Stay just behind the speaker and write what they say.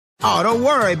Oh, don't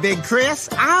worry, Big Chris.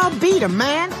 I'll beat him,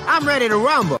 man. I'm ready to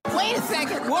rumble. Wait a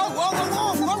second.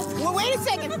 Whoa. Wait a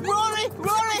second. Rory.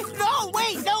 No,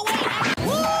 wait.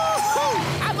 Woo-hoo!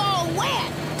 I'm all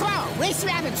wet. Come on, race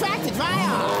around the track to dry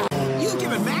off. You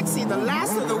giving Maxie the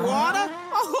last of the water?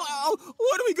 Oh,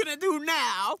 what are we gonna do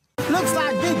now? Looks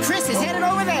like Big Chris is headed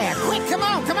over there. Quick, come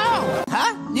on.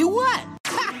 Huh? Do what?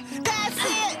 Ha! That's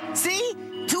it! See?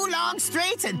 2 long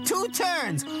straights and 2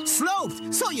 turns. Slopes,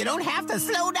 so you don't have to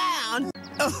slow down.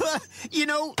 You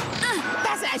know,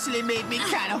 that's actually made me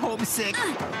kind of homesick.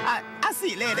 I'll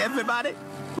see you later, everybody.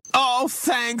 Oh,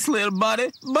 thanks, little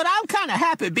buddy. But I'm kind of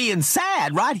happy being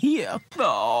sad right here.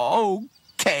 Oh,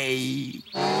 okay.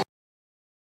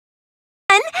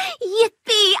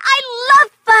 Yippee! I love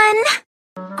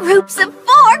fun! Groups of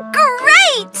 4,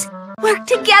 great! Work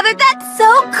together, that's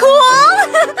so cool!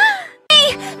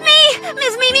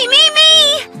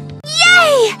 me!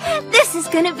 Yay! This is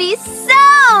gonna be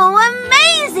so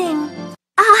amazing!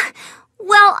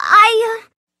 Well,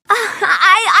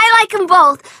 I like them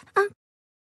both.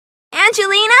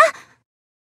 Angelina?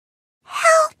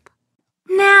 Help!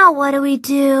 Now what do we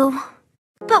do?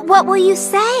 But what will you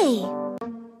say?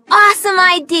 Awesome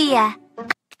idea!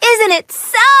 Isn't it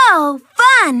so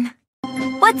fun?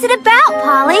 What's it about,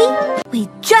 Polly? We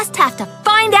just have to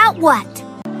find out what.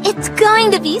 It's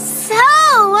going to be so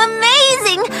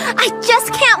amazing! I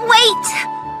just can't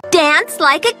wait! Dance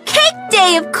like a cake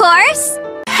day, of course!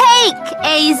 Cake,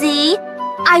 AZ!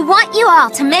 I want you all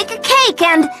to make a cake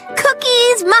and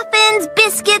cookies, muffins,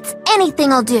 biscuits,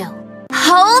 anything'll do.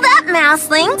 Hold up,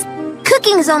 mouselings!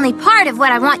 Cooking's only part of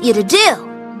what I want you to do.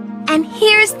 And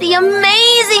here's the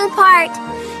amazing part.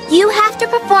 You have to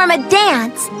perform a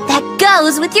dance that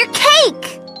goes with your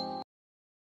cake.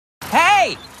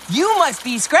 Hey, you must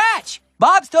be Scratch.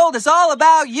 Bob's told us all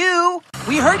about you.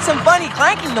 We heard some funny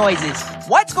clanking noises.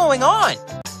 What's going on?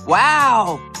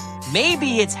 Wow,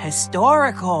 maybe it's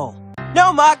historical.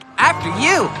 No, Muck, after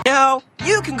you. No,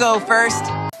 you can go first.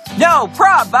 No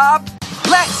prob, Bob.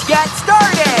 Let's get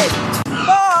started.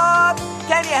 Bob,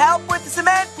 can you help with the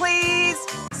cement, please?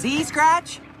 See,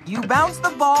 Scratch? You bounce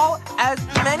the ball as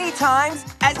many times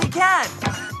as you can.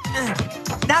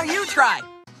 Now you try.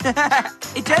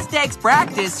 It just takes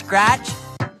practice, Scratch.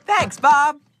 Thanks,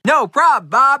 Bob. No prob,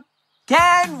 Bob.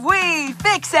 Can we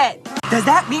fix it? Does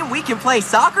that mean we can play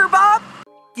soccer, Bob?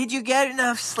 Did you get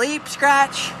enough sleep,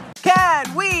 Scratch?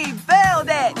 Can we build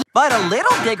it? But a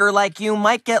little digger like you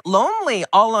might get lonely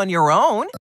all on your own.